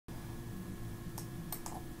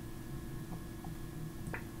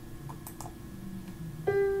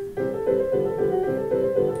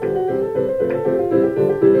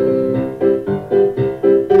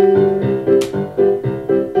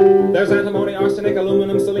arsenic,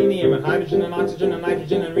 aluminum, selenium, and hydrogen and oxygen and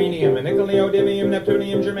nitrogen and rhenium, and nickel, neodymium,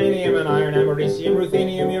 neptunium, germanium, and iron, americium,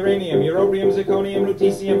 ruthenium, uranium, europium, zirconium,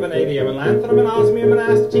 lutetium, vanadium, and lanthanum, and osmium, and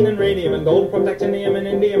astatine, and radium, and gold, protactinium, and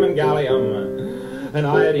indium, and gallium, and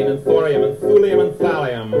iodine, and thorium, and thulium, and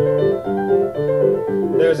thallium.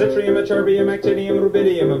 There's yttrium, ytterbium, actinium,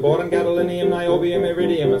 rubidium, and boron, gadolinium, niobium,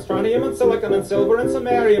 iridium, and strontium, and silicon, and silver, and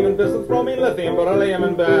samarium, and bismuth, bromine, lithium, beryllium,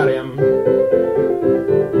 and barium.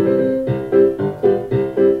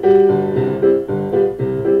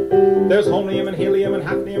 There's holmium, and helium, and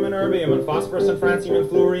hafnium, and erbium, and phosphorus, and francium, and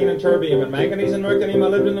fluorine, and terbium, and manganese, and mercury,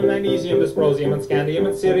 molybdenum, and magnesium, dysprosium, and scandium,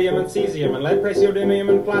 and cerium, and cesium, and lead, praseodymium,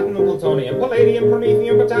 and platinum, plutonium, palladium,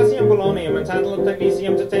 promethium, potassium, polonium, and tantalum,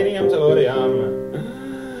 technetium, titanium,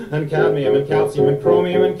 tellurium, and cadmium, and calcium, and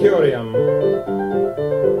chromium, and curium.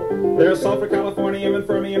 There's sulfur, californium, and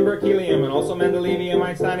fermium, berkelium, and also mendelevium,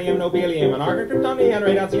 einsteinium, nobelium, and argon, kryptonium, and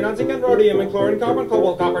radon, xenon, zinc, and rhodium, and chlorine, carbon,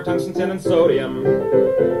 cobalt, copper, tungsten, tin, and sodium.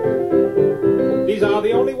 These are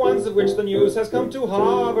the only ones of which the news has come to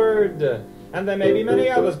Harvard, and there may be many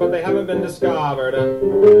others, but they haven't been discovered.